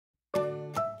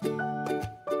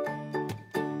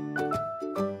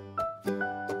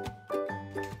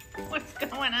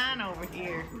going on over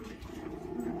here?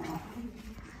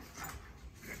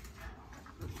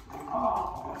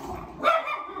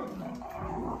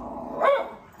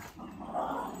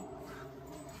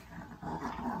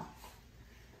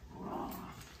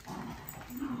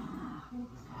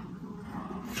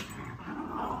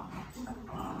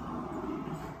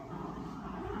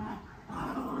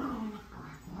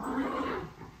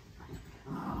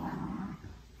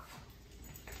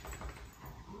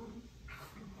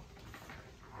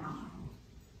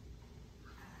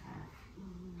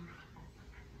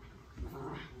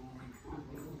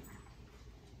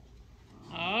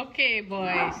 Okay,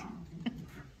 boys.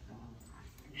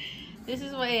 This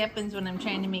is what happens when I'm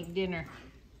trying to make dinner.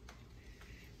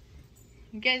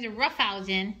 You guys are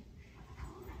roughhousing.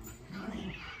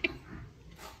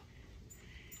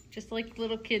 Just like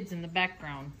little kids in the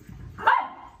background.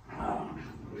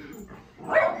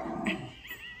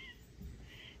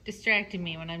 Distracting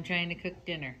me when I'm trying to cook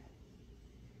dinner.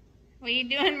 What are you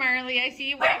doing, Marley? I see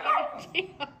you wagging your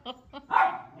tail.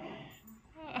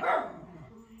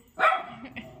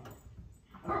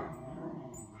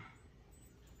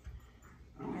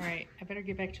 Alright, I better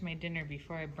get back to my dinner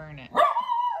before I burn it.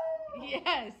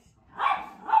 Yes! I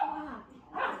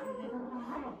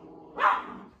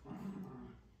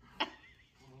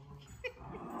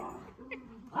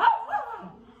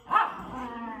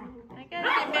gotta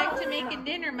get back to making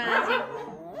dinner, Mozzie.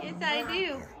 Yes, I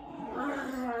do.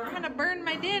 I'm gonna burn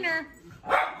my dinner.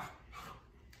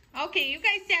 Okay, you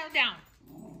guys settle down.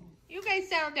 You guys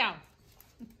settle down.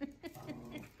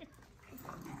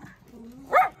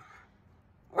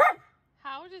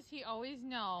 How does he always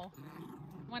know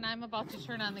when I'm about to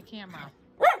turn on the camera?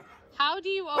 How do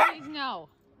you always know?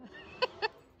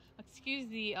 Excuse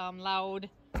the loud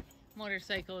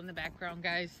motorcycle in the background,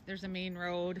 guys. There's a main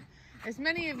road. As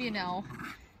many of you know,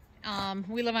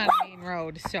 we live on a main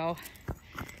road, so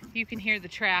you can hear the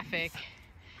traffic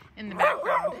in the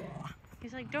background.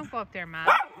 He's like, don't go up there, Mom.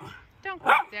 Don't go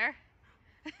up there.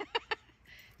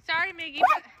 Sorry, Miggy,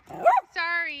 but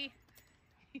sorry.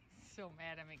 He's so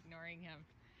mad I'm ignoring him.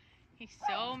 He's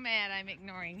so mad I'm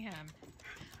ignoring him.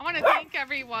 I want to thank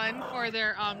everyone for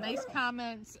their nice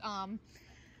comments on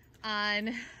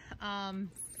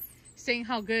saying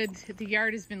how good the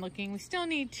yard has been looking. We still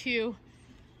need to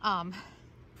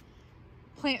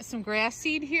plant some grass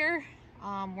seed here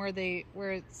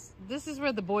this is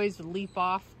where the boys would leap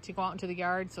off to go out into the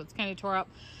yard, so it's kind of tore up.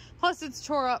 Plus it's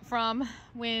tore up from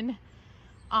when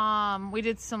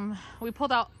we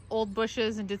pulled out old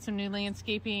bushes and did some new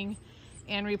landscaping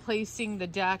and replacing the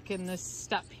deck and this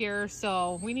step here.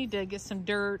 So we need to get some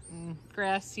dirt and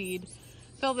grass seed,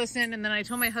 fill this in. And then I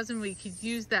told my husband we could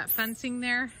use that fencing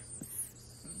there,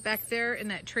 back there in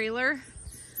that trailer.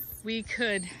 We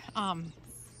could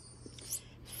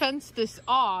fence this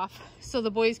off so the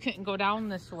boys couldn't go down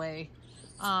this way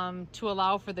to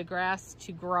allow for the grass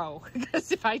to grow.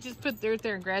 Because if I just put dirt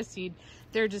there and grass seed,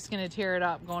 they're just going to tear it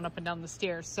up going up and down the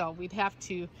stairs. So we'd have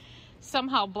to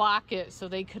somehow block it so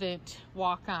they couldn't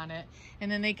walk on it, and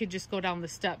then they could just go down the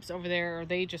steps over there, or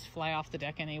they just fly off the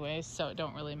deck anyways, so it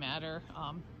don't really matter.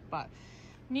 But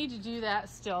need to do that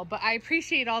still. But I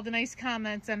appreciate all the nice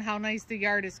comments on how nice the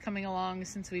yard is coming along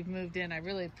since we've moved in. I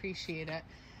really appreciate it.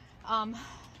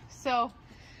 So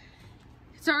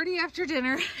it's already after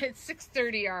dinner. It's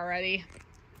 6:30 already,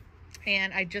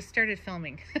 and I just started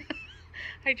filming.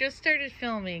 I just started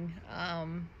filming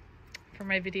for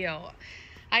my video.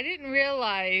 I didn't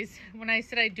realize when I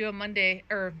said I'd do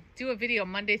a video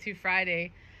Monday through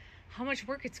Friday, how much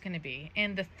work it's going to be,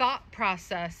 and the thought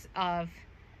process of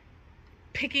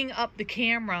picking up the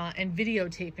camera and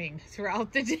videotaping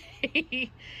throughout the day.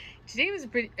 Today was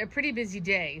a pretty busy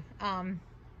day.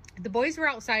 The boys were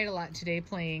outside a lot today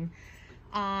playing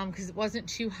because it wasn't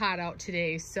too hot out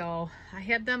today. So I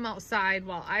had them outside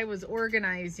while I was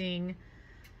organizing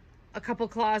a couple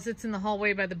closets in the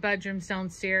hallway by the bedrooms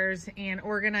downstairs and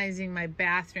organizing my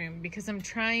bathroom, because I'm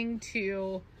trying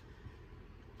to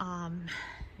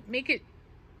make it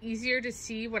easier to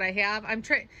see what I have. I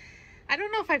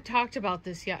don't know if I've talked about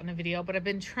this yet in a video, but I've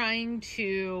been trying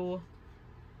to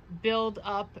build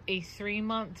up a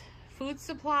 3-month food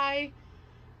supply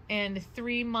and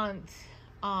 3-month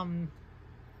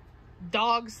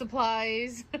dog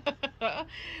supplies,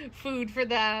 food for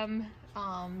them,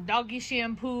 doggy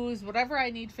shampoos, whatever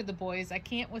I need for the boys. I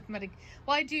can't with well,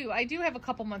 I do have a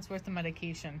couple months worth of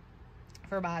medication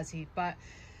for Mozzie, but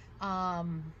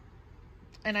and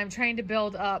I'm trying to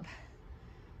build up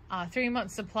a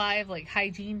 3-month supply of like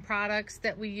hygiene products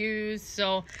that we use.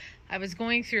 So I was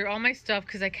going through all my stuff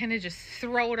because I kind of just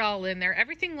throw it all in there.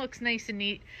 Everything looks nice and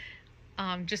neat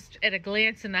just at a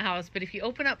glance in the house. But if you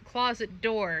open up closet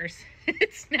doors,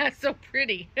 it's not so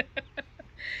pretty.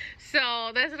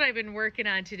 So that's what I've been working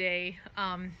on today.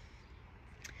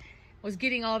 Was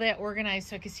getting all that organized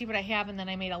so I could see what I have, and then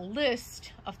I made a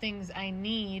list of things I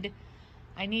need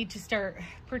to start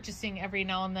purchasing every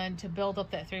now and then to build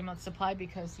up that 3-month supply,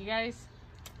 because you guys,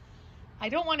 I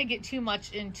don't want to get too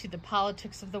much into the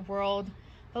politics of the world,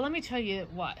 but let me tell you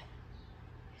what,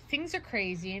 things are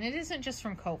crazy, and it isn't just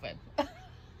from COVID.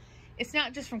 It's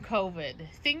not just from COVID.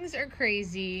 Things are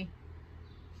crazy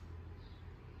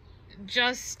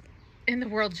just in the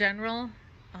world general.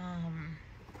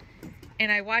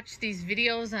 And I watch these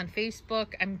videos on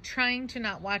Facebook. I'm trying to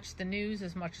not watch the news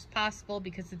as much as possible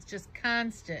because it's just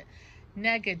constant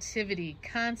negativity.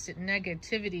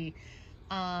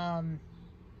 And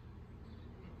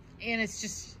it's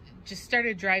just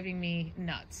started driving me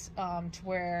nuts, to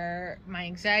where my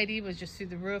anxiety was just through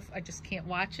the roof. I just can't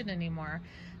watch it anymore.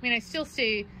 I mean, I still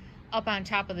stay up on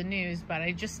top of the news, but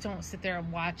I just don't sit there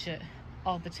and watch it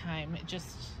all the time.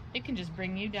 It can just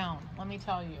bring you down, let me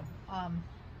tell you.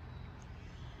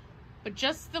 But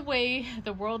just the way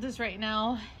the world is right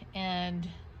now, and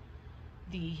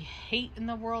the hate in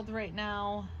the world right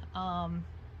now, I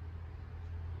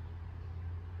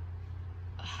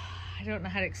don't know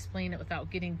how to explain it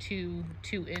without getting too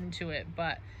into it,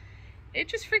 but it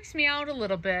just freaks me out a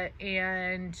little bit,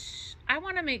 and I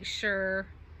want to make sure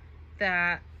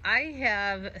that I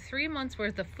have 3 months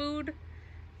worth of food,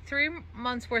 3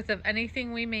 months worth of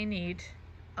anything we may need,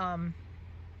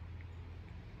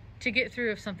 to get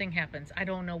through if something happens. I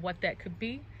don't know what that could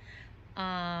be.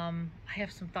 I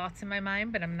have some thoughts in my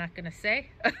mind, but I'm not gonna say.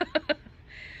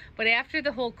 But after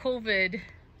the whole COVID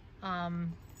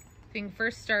thing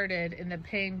first started, in the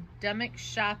pandemic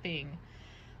shopping,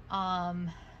 I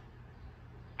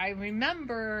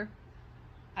remember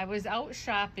I was out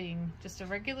shopping, just a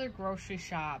regular grocery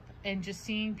shop, and just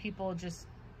seeing people just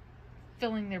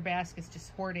filling their baskets,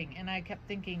 just hoarding. And I kept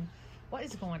thinking, what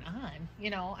is going on? You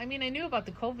know, I mean, I knew about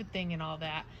the COVID thing and all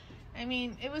that. I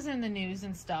mean, it was in the news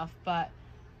and stuff, but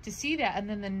to see that, and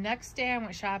then the next day I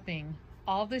went shopping,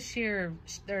 all the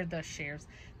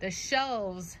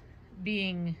shelves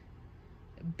being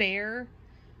bare,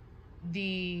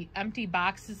 the empty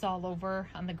boxes all over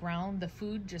on the ground, the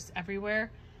food just everywhere.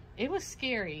 It was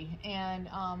scary. And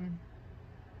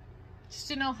just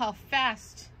to know how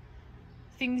fast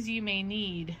things you may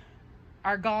need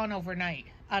are gone overnight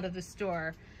out of the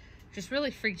store just really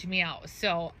freaked me out.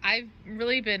 So I've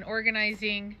really been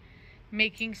organizing,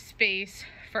 making space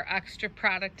for extra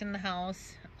product in the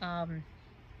house.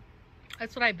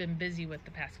 That's what I've been busy with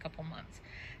the past couple months,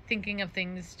 thinking of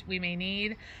things we may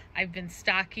need. I've been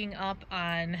stocking up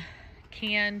on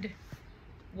canned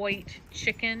white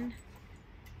chicken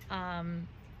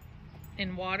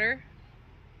in water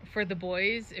for the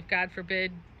boys, if God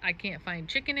forbid I can't find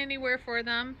chicken anywhere for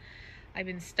them. I've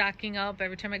been stocking up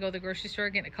every time I go to the grocery store,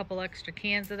 getting a couple extra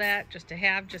cans of that just to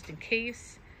have, just in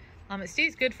case. It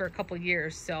stays good for a couple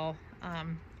years, so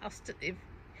if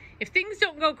things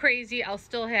don't go crazy, I'll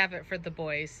still have it for the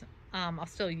boys. I'll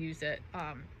still use it.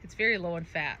 It's very low in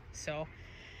fat, so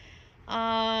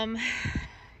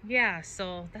yeah,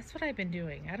 so that's what I've been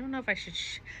doing. I don't know if I should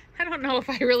I don't know if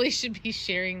I really should be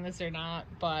sharing this or not,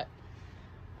 but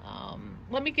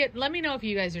let me know if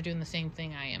you guys are doing the same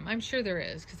thing I am. I'm sure there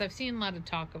is, because I've seen a lot of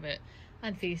talk of it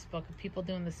on Facebook of people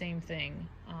doing the same thing.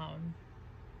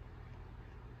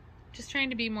 Just trying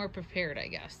to be more prepared, I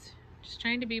guess. Just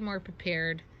trying to be more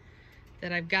prepared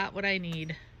that I've got what I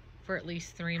need for at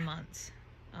least 3 months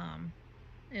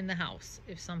in the house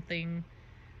if something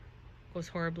goes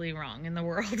horribly wrong in the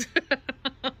world.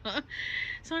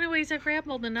 So anyways, I've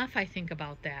rambled enough, I think,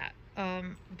 about that.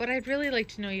 But I'd really like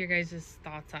to know your guys'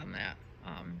 thoughts on that.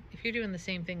 If you're doing the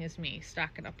same thing as me,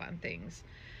 stocking up on things.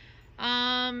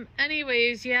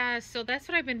 Anyways, yeah, so that's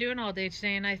what I've been doing all day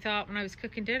today. And I thought when I was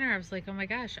cooking dinner, I was like, oh my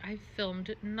gosh, I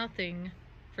filmed nothing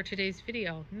for today's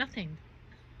video. Nothing.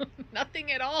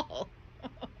 Nothing at all.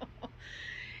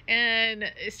 And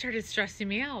it started stressing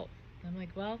me out. I'm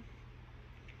like, well,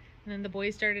 and then the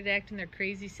boys started acting their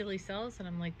crazy, silly selves. And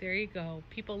I'm like, there you go.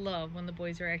 People love when the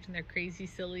boys are acting their crazy,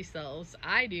 silly selves.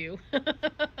 I do.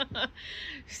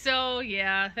 So,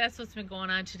 yeah, that's what's been going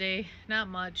on today. Not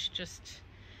much. Just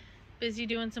busy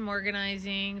doing some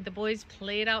organizing. The boys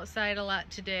played outside a lot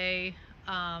today.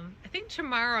 I think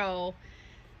tomorrow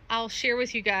I'll share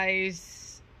with you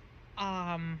guys.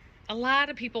 A lot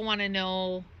of people want to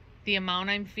know the amount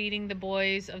I'm feeding the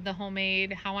boys of the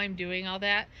homemade, how I'm doing all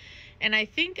that. And I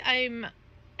think I'm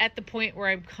at the point where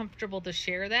I'm comfortable to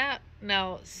share that.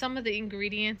 Now, some of the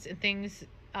ingredients and things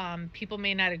people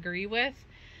may not agree with,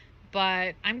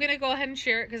 But I'm going to go ahead and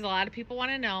share it because a lot of people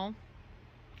want to know.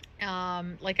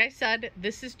 Like I said,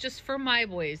 this is just for my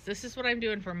boys. This is what I'm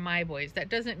doing for my boys. That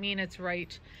doesn't mean it's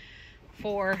right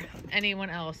for anyone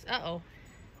else. Uh-oh.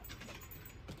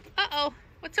 Uh-oh.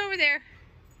 What's over there?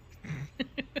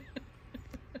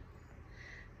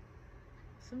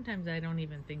 Sometimes I don't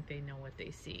even think they know what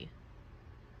they see.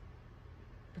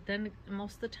 But then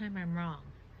most of the time I'm wrong.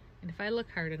 And if I look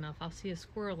hard enough, I'll see a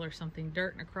squirrel or something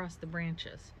darting across the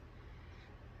branches.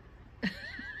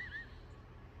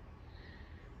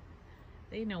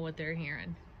 They know what they're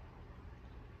hearing.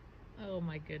 Oh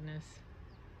my goodness.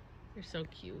 They're so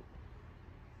cute.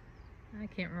 I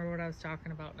can't remember what I was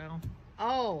talking about now.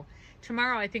 Oh,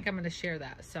 tomorrow I think I'm going to share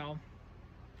that. So,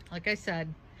 like I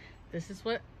said, this is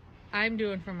what I'm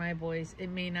doing for my boys. It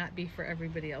may not be for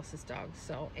everybody else's dogs.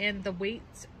 So, and the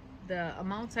weights, the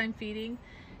amounts I'm feeding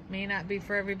may not be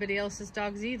for everybody else's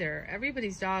dogs either.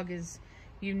 Everybody's dog is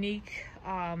unique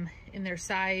in their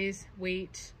size,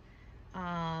 weight,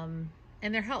 and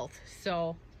their health.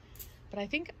 So, but I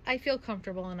think I feel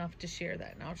comfortable enough to share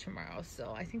that now tomorrow.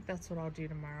 So I think that's what I'll do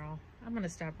tomorrow. I'm going to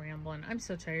stop rambling. I'm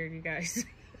so tired, you guys.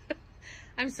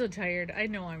 I'm so tired. I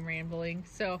know I'm rambling.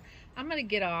 So I'm going to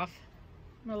get off.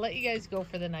 I'm going to let you guys go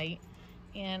for the night.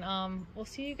 And we'll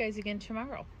see you guys again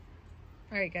tomorrow.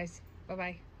 All right, guys.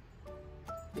 Bye-bye.